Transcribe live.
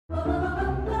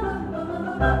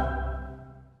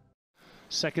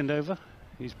Second over,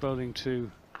 he's bowling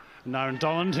to Naran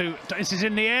Dolland, who this is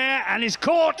in the air and is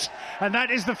caught, and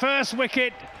that is the first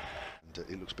wicket.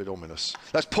 It looks a bit ominous.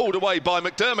 That's pulled away by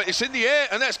McDermott. It's in the air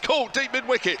and that's caught deep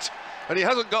mid-wicket. And he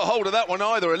hasn't got hold of that one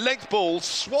either. A length ball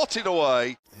swatted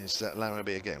away. Here's that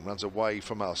Lammonby again, runs away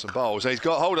from us and bowls. And he's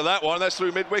got hold of that one. That's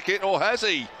through mid-wicket, or has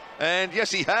he? And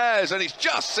yes, he has. And it's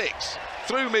just 6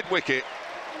 through mid-wicket.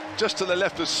 Just to the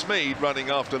left of Smead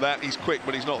running after that. He's quick,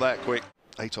 but he's not that quick.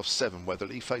 8 off 7,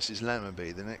 Weatherly faces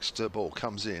Lammonby. The next ball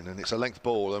comes in and it's a length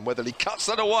ball, and Weatherly cuts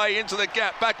that away into the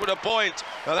gap, back with a point,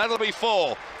 and that'll be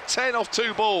 4. 10 off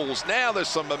 2 balls. Now there's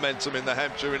some momentum in the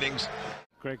Hampshire innings.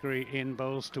 Gregory in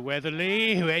bowls to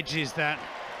Weatherly, who edges that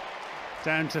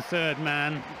down to third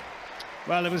man.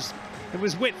 Well, it was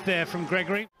width there from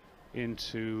Gregory.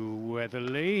 Into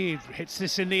Weatherly, hits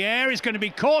this in the air, he's going to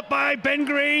be caught by Ben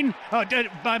Green,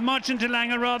 by Marchant de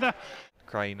Lange rather.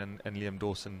 Crane and Liam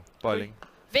Dawson bowling.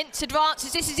 Vince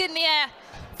advances, this is in the air,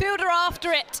 fielder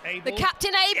after it. Abel. The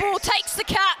captain Abel takes the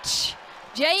catch.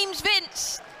 James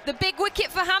Vince, the big wicket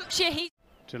for Hampshire.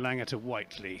 De Lange to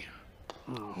Whiteley.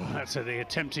 Ooh, that's the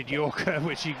attempted Yorker,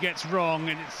 which he gets wrong,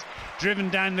 and it's driven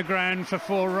down the ground for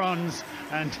 4 runs,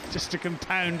 and just to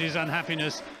compound his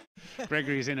unhappiness,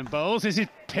 Gregory's in and bowls. This is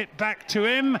hit back to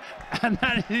him, and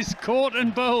that is caught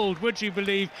and bowled, would you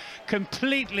believe,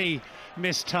 completely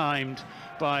mistimed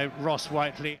by Ross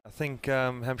Whiteley. I think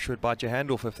Hampshire would bite your hand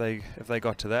off if they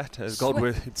got to that. As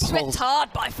Goldworth swept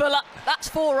hard by Fuller. That's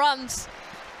 4 runs.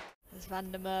 There's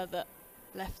Van der Merwe,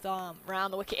 left arm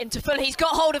round the wicket into Fuller. He's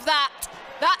got hold of that.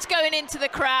 That's going into the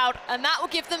crowd, and that will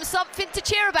give them something to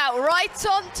cheer about. Right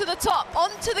on to the top,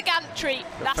 onto the gantry.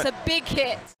 That's a big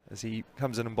hit. As he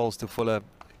comes in and bowls to Fuller,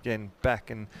 again back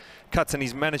and cuts, and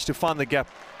he's managed to find the gap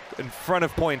in front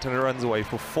of point, and it runs away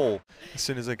for 4 as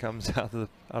soon as it comes out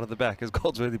of the back, as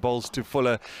Goldsworthy bowls to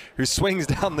Fuller, who swings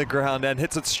down the ground and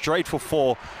hits it straight for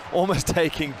 4, almost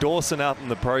taking Dawson out in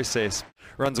the process.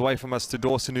 Runs away from us to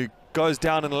Dawson, who goes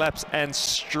down and laps and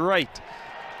straight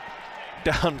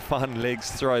down Van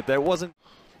Leg's throat. There wasn't.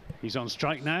 He's on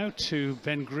strike now to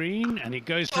Ben Green, and he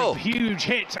goes for a huge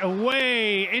hit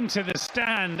away into the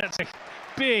stand. That's a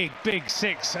big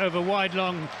 6 over wide,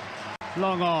 long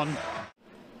on.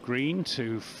 Green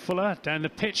to Fuller down the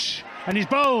pitch, and he's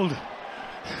bowled.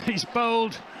 He's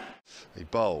bowled. He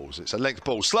bowls. It's a length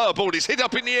ball, slower ball. It's hit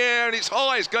up in the air and it's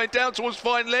high. It's going down towards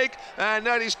fine leg, and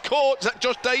that is caught. Is that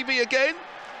Josh Davey again?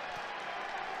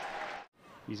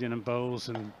 He's in and bowls,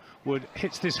 and Wood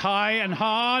hits this high and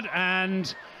hard,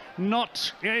 and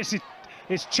not. Yes,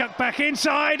 it's chucked back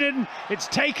inside, and it's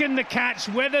taken the catch.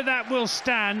 Whether that will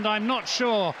stand, I'm not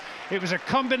sure. It was a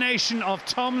combination of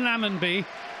Tom Lammonby.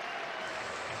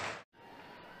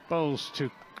 Bowls to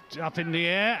up in the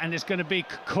air, and it's going to be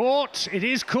caught. It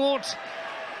is caught.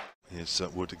 Here's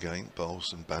Wood again,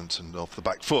 bowls and Banton off the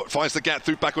back foot, finds the gap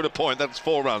through back with a point. That's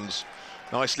 4 runs,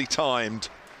 nicely timed,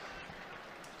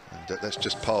 and that's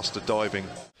just past the diving.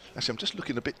 Actually, I'm just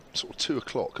looking a bit sort of 2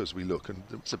 o'clock as we look, and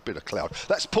there's a bit of cloud.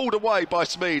 That's pulled away by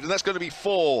Smead, and that's going to be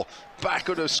 4 back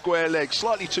on a square leg,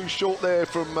 slightly too short there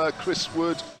from Chris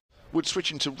Wood. Wood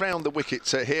switching to round the wicket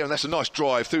here, and that's a nice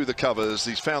drive through the covers.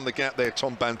 He's found the gap there.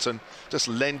 Tom Banton just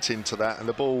lent into that, and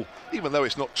the ball, even though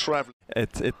it's not travelling,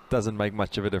 it doesn't make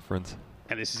much of a difference.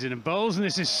 And this is in and bowls, and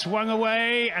this is swung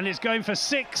away, and it's going for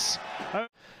 6.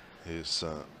 Here's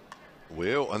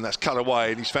Wheel, and that's cut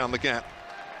away, and he's found the gap.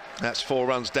 That's 4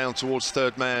 runs down towards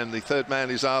third man. The third man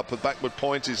is up, the backward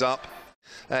point is up.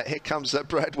 Here comes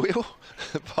Brad Wheel,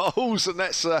 bowls, and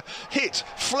that's hit,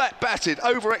 flat batted,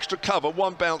 over extra cover,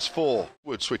 1 bounce 4.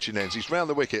 Wood switching ends, he's round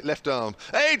the wicket, left arm,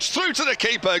 edge through to the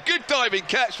keeper, good diving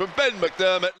catch from Ben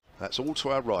McDermott. That's all to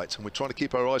our right, and we're trying to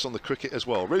keep our eyes on the cricket as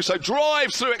well. Russo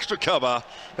drives through extra cover.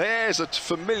 There's a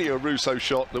familiar Russo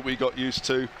shot that we got used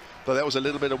to, but that was a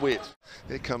little bit of width.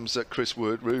 Here comes Chris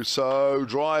Wood. Russo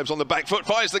drives on the back foot,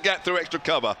 finds the gap through extra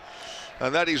cover,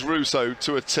 and that is Russo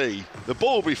to a tee. The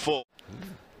ball before.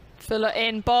 Fuller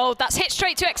in, bowled. That's hit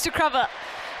straight to extra cover,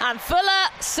 and Fuller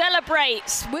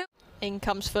celebrates. In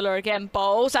comes Fuller again,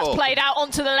 bowls. That's played out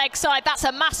onto the leg side. That's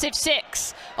a massive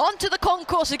 6. Onto the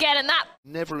concourse again, and that.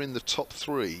 Never in the top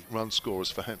 3 run scorers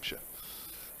for Hampshire,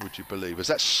 would you believe? As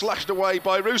that's slashed away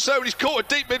by Russo, and he's caught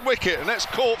a deep mid-wicket, and that's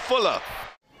caught Fuller.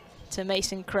 To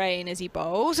Mason Crane as he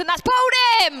bowls, and that's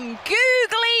bowled him!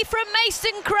 Googly from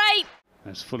Mason Crane.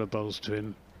 As Fuller bowls to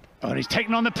him. Oh, and he's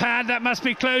taken on the pad. That must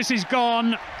be close. He's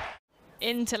gone.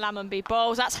 Into Lammonby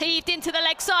bowls. That's heaved into the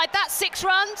leg side. That's 6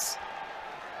 runs.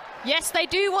 Yes, they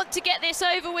do want to get this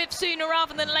over with sooner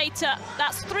rather than later.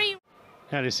 That's 3.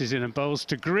 Now this is in and bowls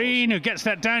to Green, who gets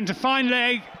that down to fine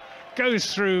leg.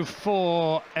 Goes through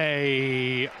for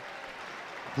a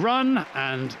run,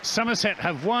 and Somerset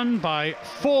have won by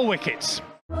 4 wickets.